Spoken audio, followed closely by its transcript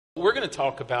What we're going to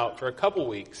talk about for a couple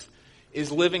weeks is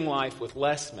living life with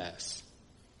less mess.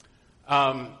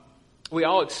 We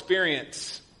all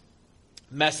experience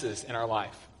messes in our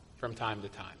life from time to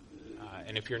time.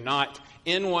 And if you're not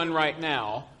in one right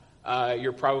now,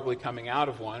 you're probably coming out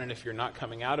of one. And if you're not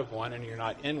coming out of one and you're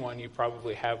not in one, you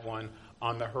probably have one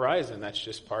on the horizon. That's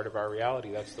just part of our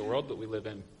reality. That's the world that we live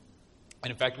in.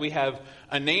 And in fact, we have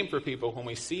a name for people. When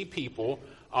we see people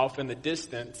off in the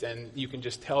distance and you can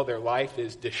just tell their life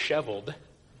is disheveled,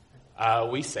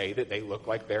 we say that they look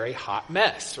like they're a hot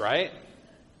mess, right?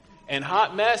 And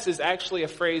hot mess is actually a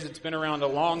phrase that's been around a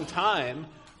long time,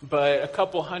 but a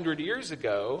couple hundred years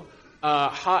ago,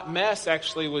 hot mess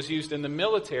actually was used in the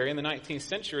military in the 19th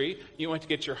century. You went to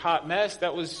get your hot mess,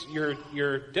 that was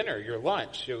your dinner, your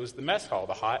lunch. It was the mess hall,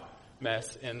 the hot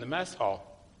mess in the mess hall.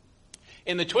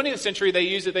 In the 20th century, they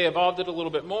evolved it a little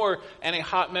bit more, and a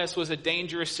hot mess was a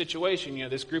dangerous situation. You know,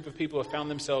 this group of people have found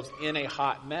themselves in a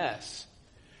hot mess.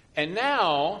 And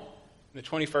now, in the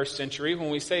 21st century,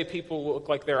 when we say people look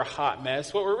like they're a hot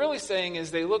mess, what we're really saying is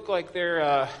they look like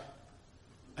they're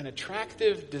an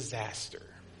attractive disaster.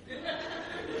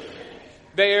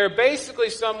 They are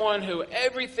basically someone who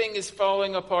everything is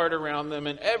falling apart around them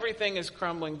and everything is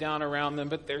crumbling down around them,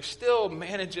 but they're still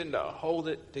managing to hold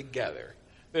it together.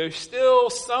 They're still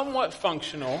somewhat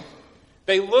functional.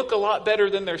 They look a lot better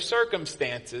than their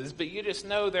circumstances, but you just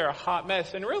know they're a hot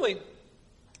mess. And really,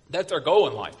 that's our goal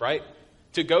in life, right?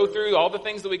 To go through all the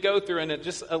things that we go through and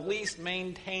just at least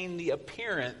maintain the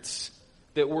appearance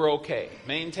that we're okay.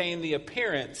 Maintain the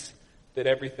appearance that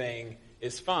everything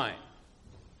is fine.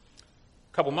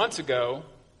 A couple months ago,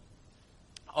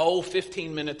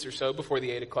 15 minutes or so before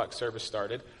the 8 o'clock service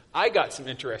started, I got some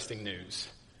interesting news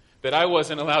that I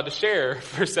wasn't allowed to share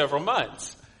for several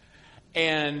months.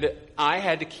 And I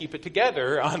had to keep it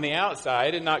together on the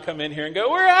outside and not come in here and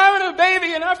go, "We're having a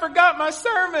baby and I forgot my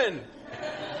sermon."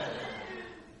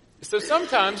 So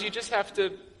sometimes you just have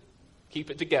to keep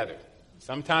it together.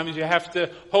 Sometimes you have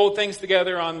to hold things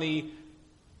together on the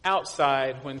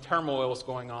outside when turmoil is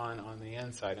going on the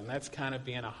inside. And that's kind of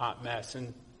being a hot mess.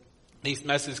 And these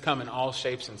messes come in all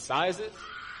shapes and sizes.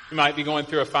 You might be going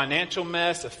through a financial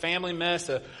mess, a family mess,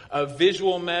 a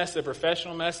visual mess, a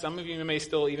professional mess. Some of you may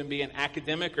still even be in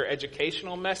academic or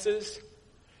educational messes.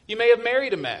 You may have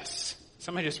married a mess.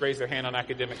 Somebody just raised their hand on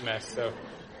academic mess. So,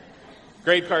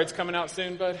 grade cards coming out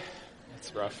soon, bud?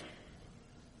 That's rough.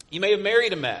 You may have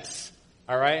married a mess.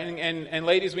 All right? And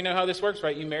ladies, we know how this works,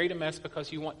 right? You married a mess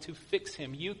because you want to fix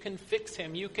him. You can fix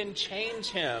him. You can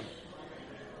change him.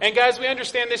 And guys, we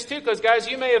understand this too, because guys,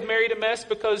 you may have married a mess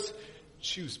because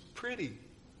she was pretty.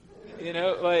 You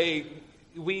know, like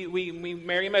we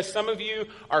marry a mess. Some of you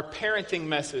are parenting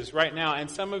messes right now,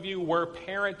 and some of you were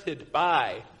parented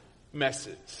by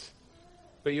messes.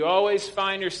 But you always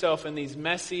find yourself in these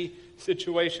messy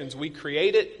situations. We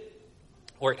create it,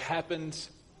 or it happens,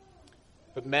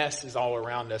 but mess is all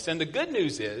around us. And the good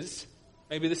news is,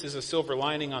 maybe this is a silver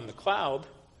lining on the cloud,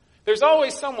 there's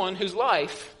always someone whose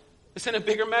life is in a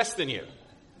bigger mess than you.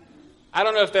 I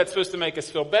don't know if that's supposed to make us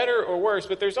feel better or worse,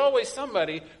 but there's always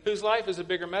somebody whose life is a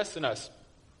bigger mess than us.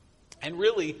 And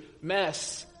really,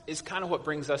 mess is kind of what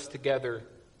brings us together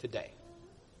today.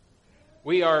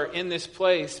 We are in this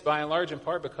place by and large in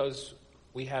part because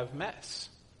we have mess.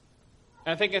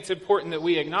 And I think it's important that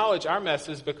we acknowledge our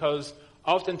messes because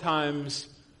oftentimes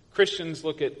Christians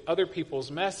look at other people's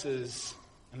messes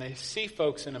and they see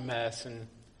folks in a mess and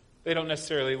they don't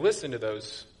necessarily listen to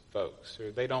those folks,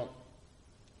 or they don't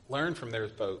learn from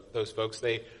those folks.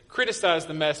 They criticize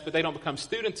the mess, but they don't become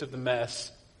students of the mess,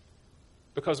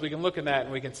 because we can look at that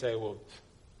and we can say, well,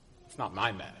 it's not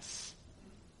my mess.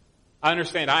 I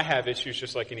understand I have issues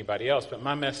just like anybody else, but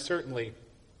my mess certainly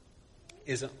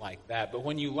isn't like that. But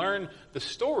when you learn the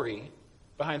story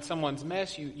behind someone's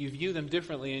mess, you view them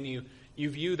differently, and you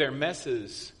view their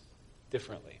messes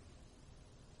differently.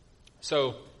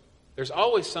 So there's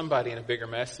always somebody in a bigger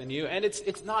mess than you, and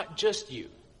it's not just you.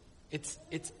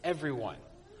 It's everyone.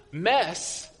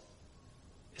 Mess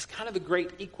is kind of the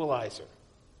great equalizer.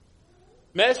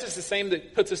 Mess is the same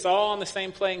that puts us all on the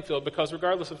same playing field, because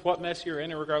regardless of what mess you're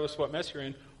in, or regardless of what mess you're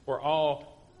in, we're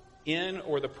all in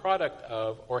or the product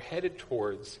of or headed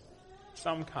towards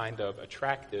some kind of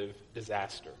attractive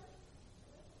disaster.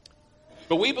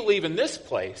 But we believe in this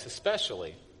place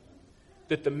especially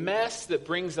that the mess that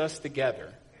brings us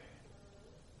together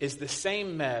is the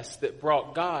same mess that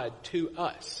brought God to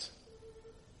us.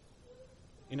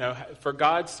 You know, for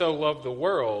God so loved the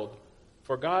world,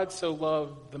 for God so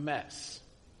loved the mess.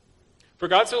 For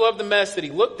God so loved the mess that he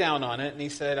looked down on it and he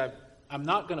said, I'm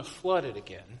not going to flood it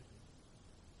again.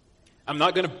 I'm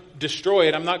not going to destroy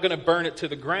it. I'm not going to burn it to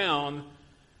the ground.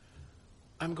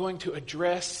 I'm going to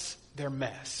address their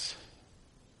mess.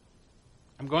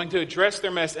 I'm going to address their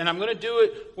mess, and I'm going to do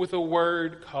it with a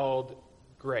word called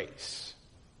grace.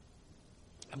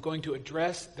 I'm going to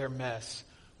address their mess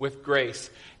with grace.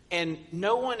 And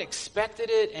no one expected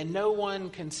it, and no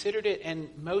one considered it, and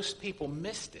most people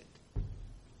missed it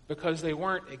because they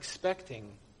weren't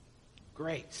expecting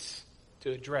grace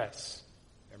to address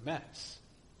their mess.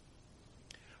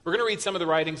 We're going to read some of the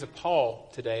writings of Paul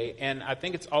today, and I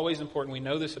think it's always important. We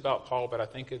know this about Paul, but I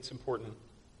think it's important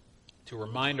to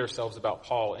remind ourselves about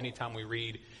Paul anytime we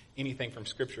read anything from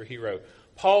Scripture he wrote.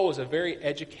 Paul was a very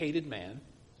educated man.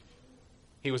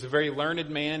 He was a very learned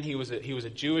man. He was a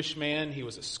Jewish man. He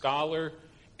was a scholar.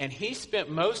 And he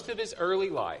spent most of his early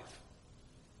life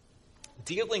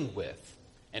dealing with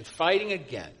and fighting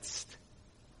against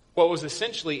what was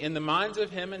essentially, in the minds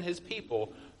of him and his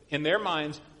people, in their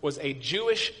minds, was a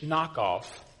Jewish knockoff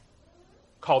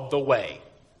called the Way.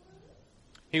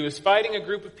 He was fighting a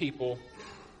group of people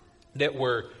that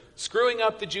were screwing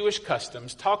up the Jewish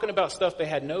customs, talking about stuff they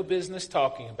had no business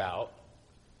talking about.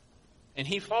 And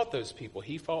he fought those people.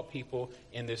 He fought people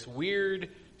in this weird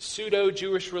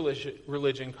pseudo-Jewish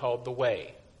religion called the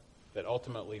Way, that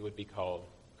ultimately would be called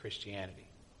Christianity.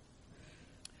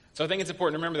 So I think it's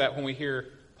important to remember that when we hear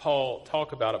Paul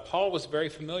talk about it. Paul was very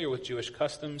familiar with Jewish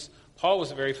customs. Paul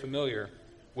was very familiar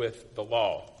with the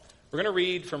law. We're going to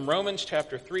read from Romans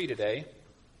chapter 3 today.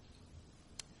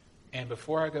 And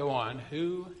before I go on,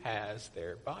 who has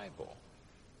their Bible?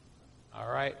 All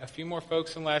right, a few more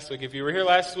folks than last week. If you were here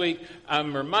last week,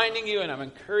 I'm reminding you and I'm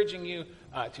encouraging you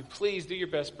to please do your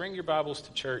best. Bring your Bibles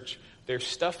to church. There's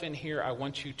stuff in here I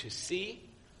want you to see.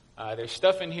 There's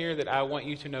stuff in here that I want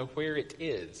you to know where it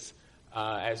is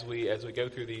as we go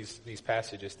through these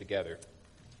passages together.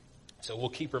 So we'll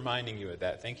keep reminding you of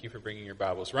that. Thank you for bringing your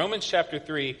Bibles. Romans chapter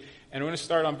 3, and we're going to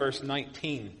start on verse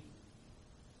 19. It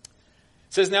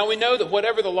says, "Now we know that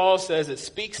whatever the law says, it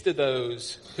speaks to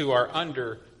those who are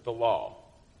under the law."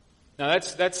 Now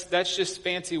that's just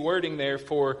fancy wording there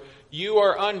for you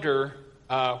are under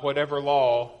whatever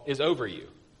law is over you.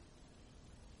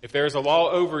 If there is a law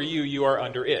over you, you are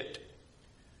under it.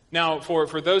 Now,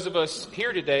 for those of us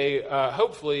here today,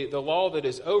 hopefully the law that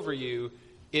is over you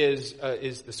is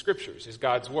the Scriptures, is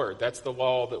God's Word. That's the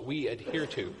law that we adhere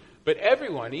to. But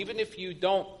everyone, even if you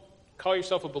don't call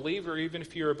yourself a believer, even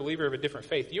if you're a believer of a different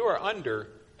faith, you are under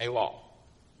a law.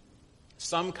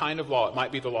 Some kind of law. It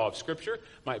might be the law of Scripture. It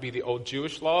might be the old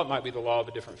Jewish law. It might be the law of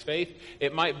a different faith.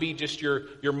 It might be just your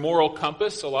moral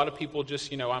compass. A lot of people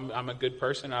just, I'm a good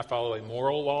person. I follow a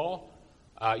moral law.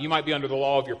 You might be under the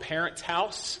law of your parents'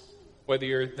 house. Whether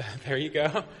you're, there you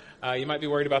go. You might be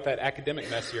worried about that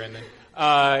academic mess you're in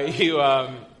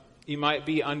then. You might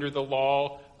be under the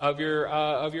law of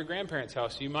your grandparents'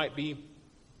 house. You might be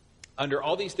under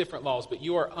all these different laws, but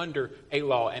you are under a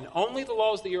law. And only the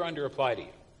laws that you're under apply to you.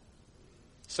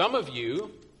 Some of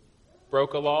you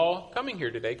broke a law coming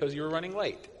here today because you were running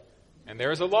late. And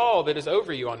there is a law that is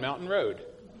over you on Mountain Road.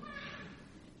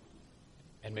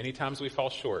 And many times we fall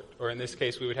short. Or in this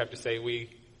case, we would have to say we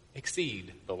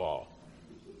exceed the law.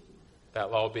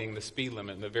 That law being the speed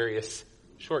limit and the various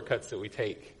shortcuts that we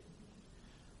take.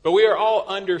 But we are all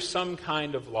under some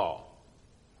kind of law.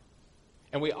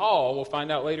 And we all, we'll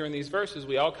find out later in these verses,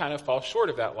 we all kind of fall short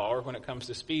of that law. Or when it comes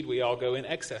to speed, we all go in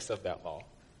excess of that law.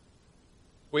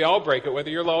 We all break it, whether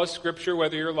your law is Scripture,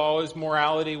 whether your law is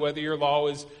morality, whether your law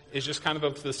is just kind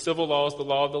of the civil laws, the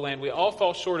law of the land. We all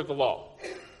fall short of the law.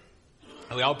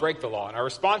 And we all break the law. And our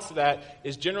response to that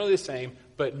is generally the same,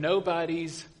 but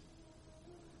nobody's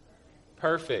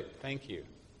perfect. Thank you.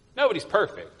 Nobody's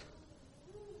perfect.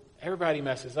 Everybody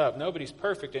messes up. Nobody's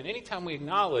perfect. And anytime we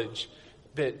acknowledge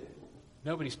that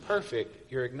nobody's perfect,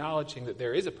 you're acknowledging that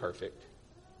there is a perfect,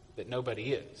 that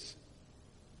nobody is.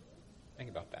 Think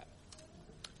about that.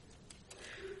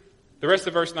 The rest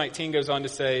of verse 19 goes on to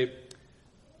say,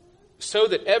 "So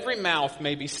that every mouth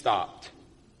may be stopped,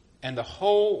 and the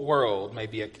whole world may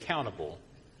be held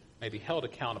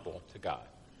accountable to God."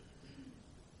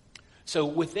 So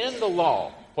within the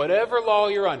law, whatever law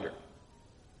you're under,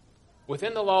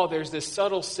 within the law there's this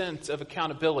subtle sense of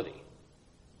accountability.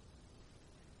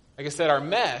 Like I said, our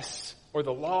mess, or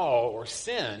the law, or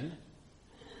sin,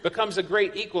 becomes a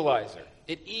great equalizer.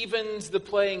 It evens the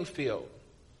playing field.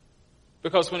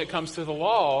 Because when it comes to the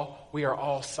law, we are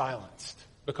all silenced.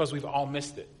 Because we've all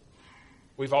missed it.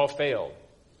 We've all failed.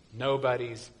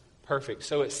 Nobody's perfect.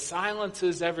 So it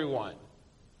silences everyone.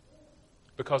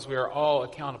 Because we are all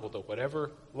accountable to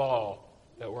whatever law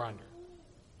that we're under.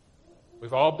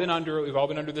 We've all been under it. We've all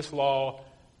been under this law.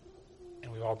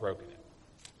 And we've all broken it.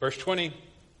 Verse 20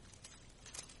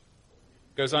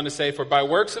 Goes on to say, for by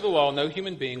works of the law, no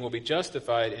human being will be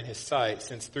justified in his sight,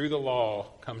 since through the law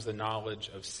comes the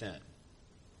knowledge of sin.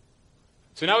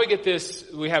 So now we get this,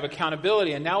 we have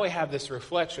accountability, and now we have this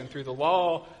reflection. Through the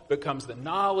law becomes the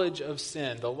knowledge of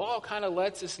sin. The law kind of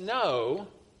lets us know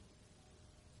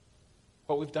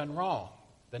what we've done wrong.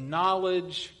 The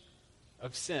knowledge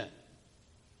of sin.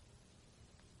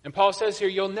 And Paul says here,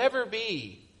 you'll never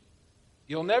be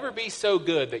so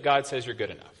good that God says you're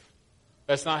good enough.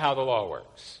 That's not how the law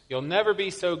works. You'll never be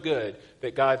so good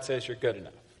that God says you're good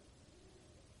enough.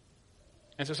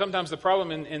 And so sometimes the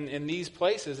problem in these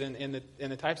places, in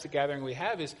the types of gathering we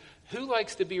have, is who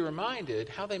likes to be reminded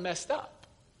how they messed up?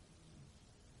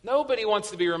 Nobody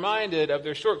wants to be reminded of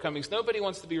their shortcomings. Nobody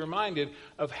wants to be reminded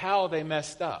of how they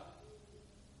messed up.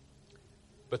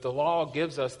 But the law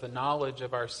gives us the knowledge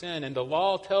of our sin, and the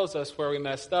law tells us where we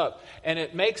messed up. And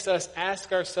it makes us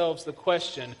ask ourselves the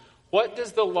question, what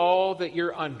does the law that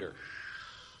you're under,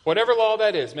 whatever law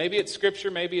that is, maybe it's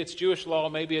Scripture, maybe it's Jewish law,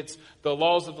 maybe it's the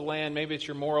laws of the land, maybe it's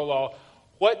your moral law,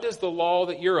 what does the law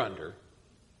that you're under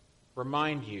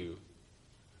remind you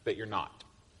that you're not?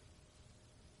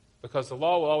 Because the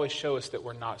law will always show us that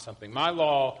we're not something. My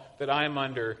law that I am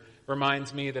under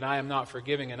reminds me that I am not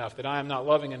forgiving enough, that I am not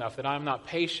loving enough, that I am not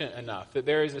patient enough, that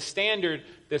there is a standard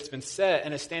that's been set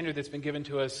and a standard that's been given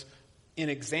to us in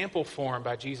example form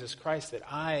by Jesus Christ that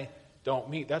I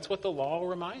don't meet. That's what the law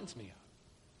reminds me of.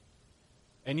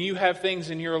 And you have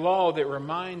things in your law that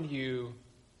remind you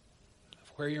of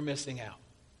where you're missing out,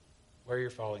 where you're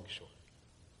falling short.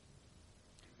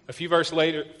 A few verses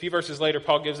later,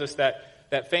 Paul gives us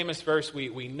that famous verse.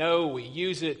 We know, we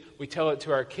use it, we tell it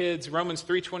to our kids. Romans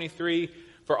 3:23,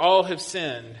 for all have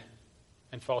sinned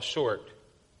and fall short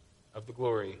of the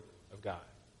glory of God.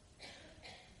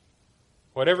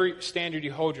 Whatever standard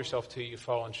you hold yourself to, you've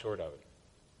fallen short of it.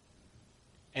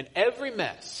 And every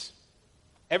mess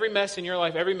in your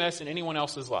life, every mess in anyone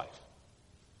else's life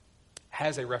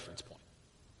has a reference point.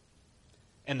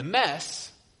 And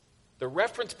the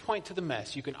reference point to the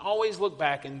mess, you can always look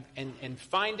back and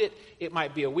find it. It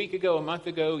might be a week ago, a month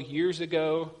ago, years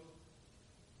ago.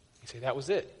 You say, that was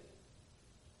it.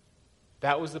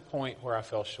 That was the point where I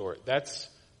fell short. That's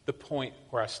the point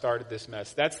where I started this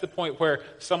mess. That's the point where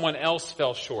someone else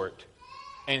fell short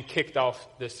and kicked off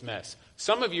this mess.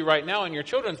 Some of you right now in your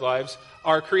children's lives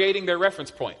are creating their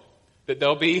reference point that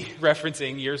they'll be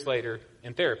referencing years later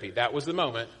in therapy. That was the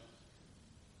moment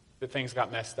that things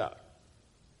got messed up.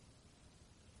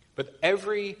 But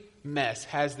every mess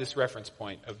has this reference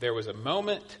point of there was a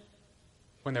moment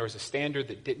when there was a standard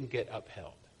that didn't get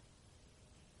upheld.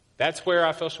 That's where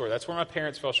I fell short. That's where my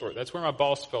parents fell short. That's where my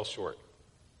boss fell short.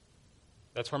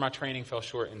 That's where my training fell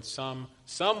short. And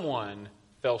someone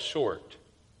fell short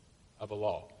of a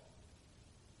law.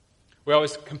 We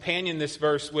always companion this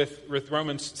verse with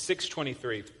Romans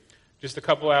 6:23, just a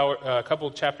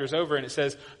couple chapters over, and it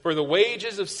says, for the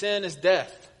wages of sin is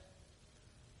death,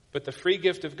 but the free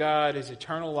gift of God is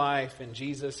eternal life in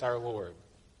Jesus our Lord.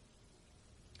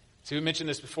 See, we mentioned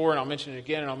this before, and I'll mention it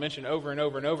again, and I'll mention it over and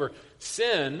over and over.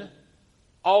 Sin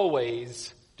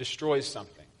always destroys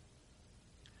something.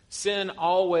 Sin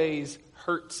always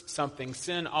hurts something.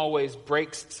 Sin always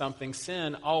breaks something.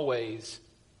 Sin always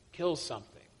kills something.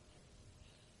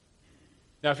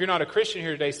 Now, if you're not a Christian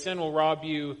here today, sin will rob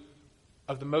you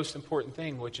of the most important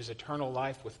thing, which is eternal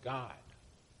life with God.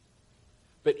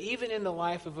 But even in the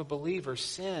life of a believer,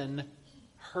 sin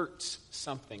hurts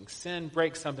something. Sin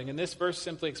breaks something. And this verse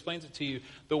simply explains it to you.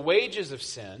 The wages of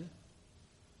sin,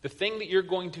 the thing that you're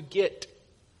going to get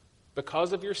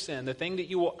because of your sin, the thing that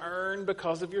you will earn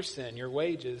because of your sin, your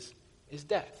wages, is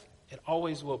death. It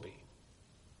always will be.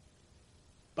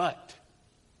 But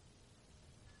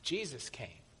Jesus came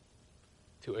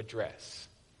to address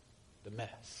the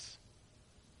mess.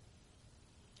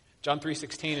 John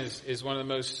 3:16 is one of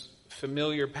the most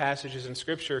familiar passages in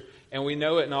Scripture, and we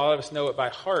know it, and all of us know it by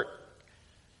heart.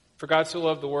 For God so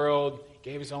loved the world, He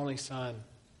gave His only Son.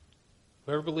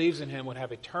 Whoever believes in Him would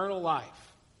have eternal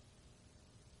life.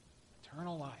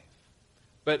 Eternal life.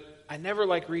 But I never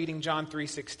like reading John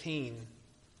 3:16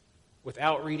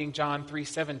 without reading John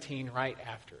 3:17 right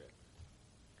after it.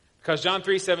 Because John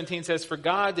 3:17 says, for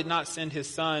God did not send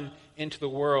His Son into the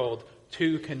world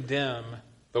to condemn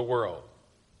the world,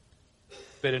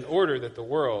 but in order that the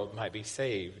world might be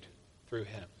saved through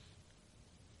Him.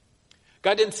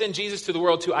 God didn't send Jesus to the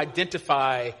world to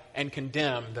identify and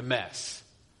condemn the mess.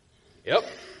 Yep,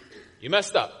 you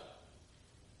messed up.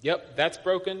 Yep, that's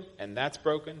broken, and that's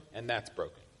broken, and that's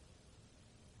broken.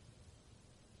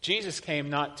 Jesus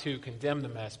came not to condemn the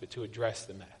mess, but to address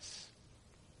the mess.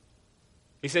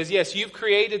 He says, yes, you've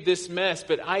created this mess,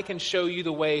 but I can show you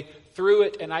the way through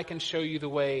it, and I can show you the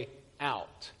way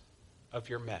out of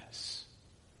your mess.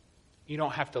 You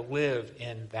don't have to live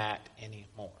in that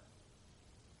anymore.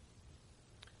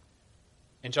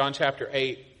 In John chapter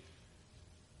 8,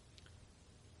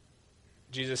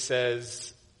 Jesus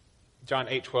says, John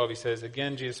 8:12, he says,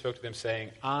 again, Jesus spoke to them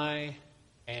saying, I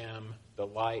am the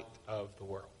light of the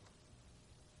world.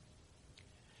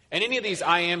 And any of these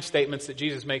I am statements that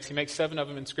Jesus makes, he makes 7 of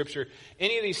them in Scripture.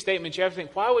 Any of these statements, you have to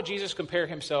think, why would Jesus compare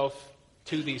himself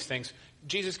to these things?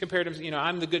 Jesus compared him,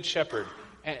 I'm the good shepherd.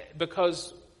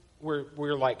 Because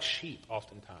we're like sheep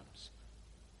oftentimes.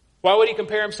 Why would he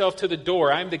compare himself to the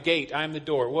door? I'm the gate, I'm the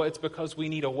door. Well, it's because we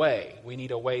need a way. We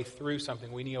need a way through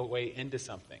something. We need a way into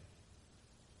something.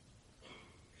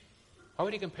 Why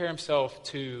would he compare himself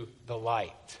to the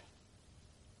light?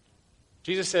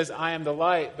 Jesus says, I am the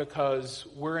light because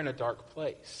we're in a dark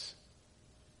place.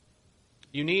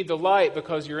 You need the light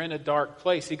because you're in a dark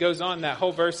place. He goes on, that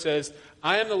whole verse says,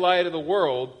 I am the light of the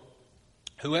world.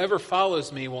 Whoever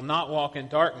follows me will not walk in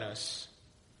darkness,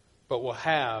 but will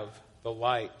have the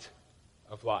light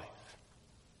of life.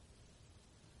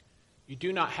 You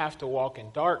do not have to walk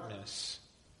in darkness.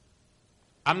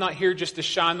 I'm not here just to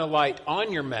shine the light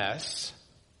on your mess.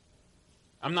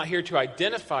 I'm not here to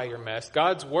identify your mess.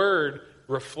 God's word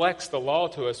reflects the law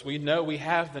to us. We know we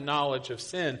have the knowledge of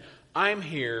sin. I'm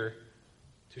here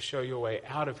to show you a way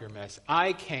out of your mess.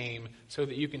 I came so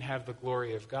that you can have the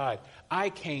glory of God. I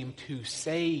came to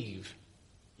save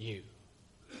you.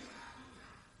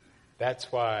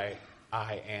 That's why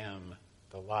I am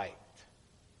the light.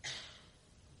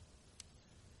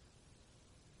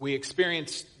 We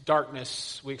experience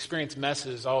darkness, we experience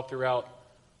messes all throughout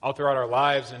our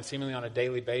lives and seemingly on a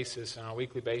daily basis and on a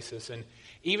weekly basis. And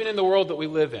even in the world that we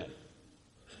live in,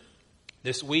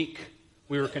 this week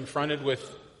we were confronted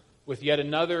with yet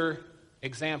another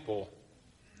example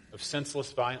of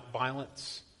senseless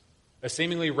violence, a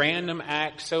seemingly random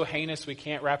act so heinous we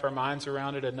can't wrap our minds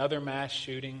around it, another mass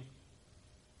shooting,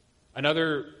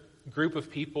 another group of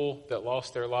people that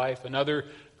lost their life, another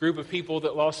group of people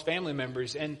that lost family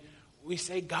members. And we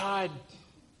say, God,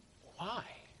 why?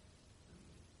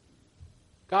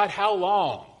 God, how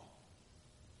long?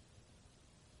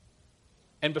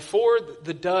 And before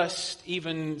the dust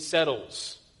even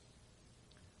settles,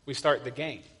 we start the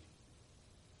game.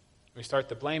 We start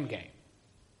the blame game.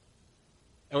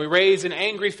 And we raise an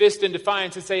angry fist in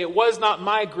defiance and say, it was not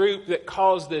my group that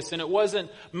caused this, and it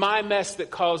wasn't my mess that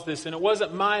caused this, and it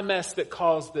wasn't my mess that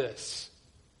caused this.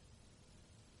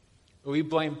 We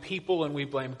blame people, and we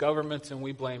blame governments, and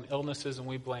we blame illnesses, and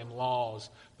we blame laws.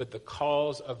 But the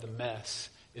cause of the mess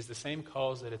is the same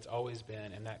cause that it's always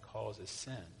been, and that cause is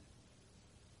sin.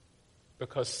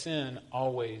 Because sin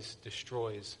always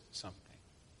destroys something.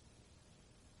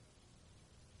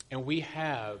 And we've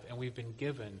been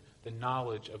given the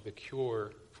knowledge of the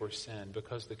cure for sin,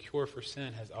 because the cure for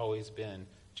sin has always been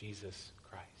Jesus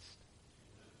Christ.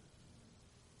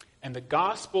 And the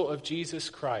gospel of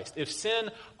Jesus Christ, if sin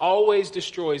always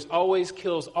destroys, always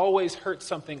kills, always hurts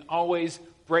something, always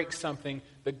breaks something,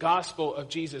 the gospel of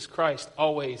Jesus Christ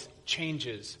always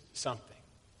changes something.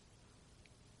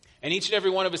 And each and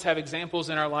every one of us have examples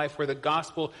in our life where the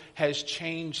gospel has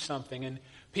changed something. And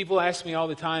people ask me all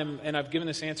the time, and I've given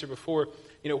this answer before,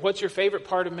 what's your favorite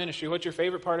part of ministry? What's your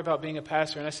favorite part about being a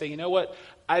pastor? And I say, you know what?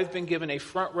 I've been given a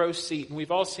front row seat, and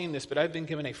we've all seen this, but I've been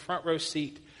given a front row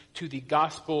seat to the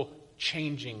gospel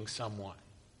changing someone.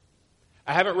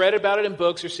 I haven't read about it in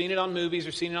books or seen it on movies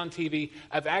or seen it on TV.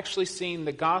 I've actually seen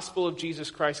the gospel of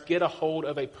Jesus Christ get a hold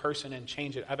of a person and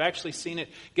change it. I've actually seen it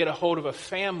get a hold of a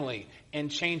family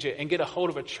and change it, and get a hold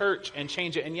of a church and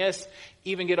change it, and yes,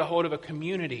 even get a hold of a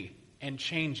community and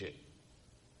change it.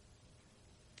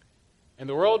 And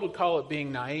the world would call it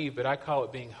being naive, but I call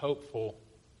it being hopeful.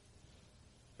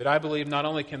 That I believe not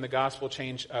only can the gospel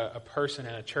change a person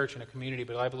and a church and a community,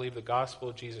 but I believe the gospel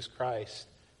of Jesus Christ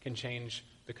can change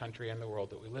the country and the world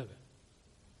that we live in.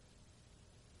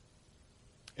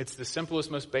 It's the simplest,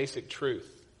 most basic truth.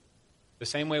 The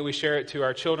same way we share it to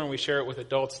our children, we share it with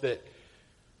adults, that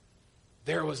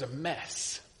there was a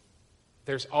mess.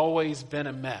 There's always been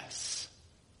a mess.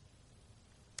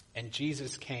 And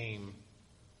Jesus came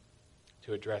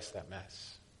to address that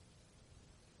mess.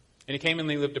 And he came and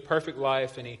he lived a perfect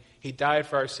life, and he died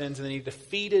for our sins, and then he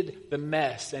defeated the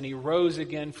mess, and he rose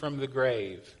again from the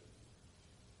grave.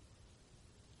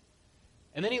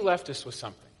 And then he left us with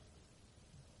something.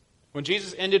 When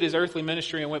Jesus ended his earthly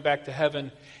ministry and went back to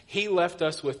heaven, he left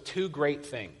us with two great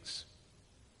things.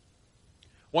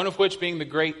 One of which being the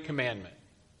great commandment.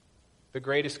 The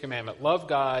greatest commandment. Love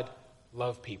God,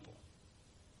 love people.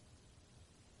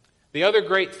 The other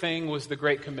great thing was the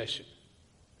Great Commission.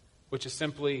 which is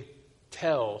simply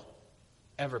tell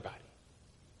everybody.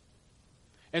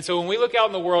 And so when we look out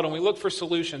in the world and we look for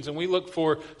solutions, and we look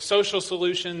for social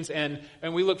solutions, and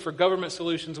we look for government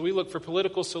solutions, we look for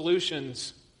political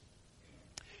solutions,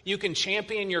 you can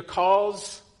champion your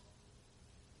cause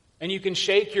and you can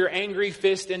shake your angry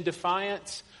fist in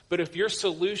defiance, but if your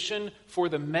solution for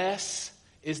the mess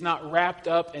is not wrapped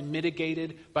up and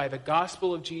mitigated by the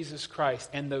gospel of Jesus Christ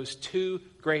and those two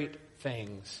great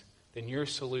things, then your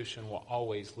solution will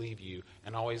always leave you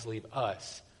and always leave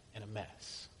us in a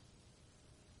mess.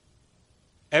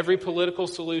 Every political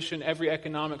solution, every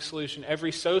economic solution,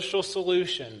 every social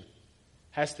solution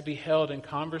has to be held in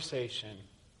conversation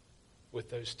with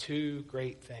those two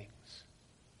great things.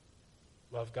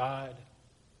 Love God,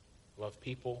 love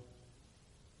people,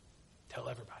 tell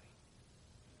everybody.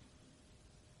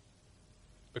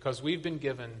 Because we've been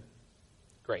given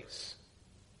grace.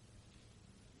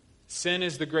 Sin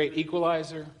is the great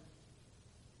equalizer.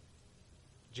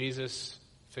 Jesus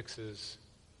fixes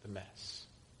the mess.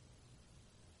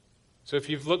 So if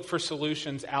you've looked for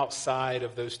solutions outside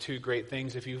of those two great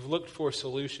things, if you've looked for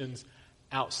solutions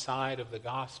outside of the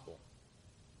gospel,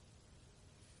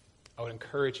 I would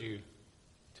encourage you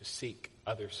to seek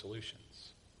other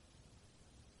solutions.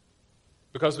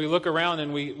 Because we look around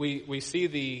and we see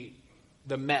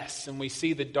the mess and we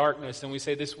see the darkness and we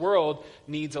say, this world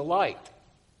needs a light.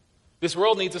 This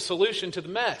world needs a solution to the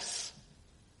mess.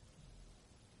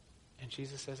 And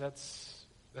Jesus says,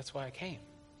 that's why I came.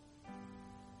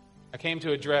 I came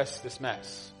to address this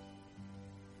mess.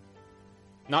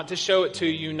 Not to show it to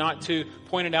you, not to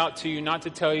point it out to you, not to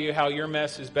tell you how your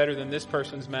mess is better than this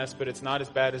person's mess, but it's not as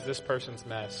bad as this person's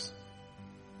mess.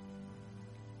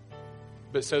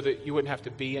 But so that you wouldn't have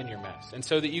to be in your mess. And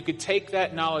so that you could take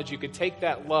that knowledge, you could take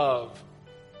that love,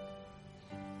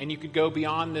 and you could go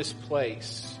beyond this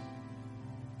place.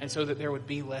 And so that there would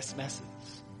be less messes.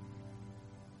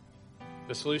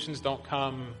 The solutions don't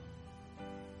come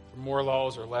from more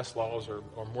laws or less laws or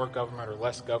more government or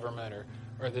less government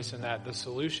or this and that. The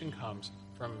solution comes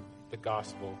from the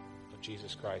gospel of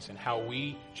Jesus Christ and how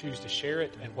we choose to share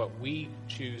it and what we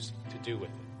choose to do with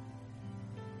it.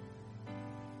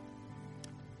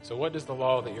 So what does the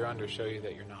law that you're under show you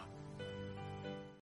that you're not?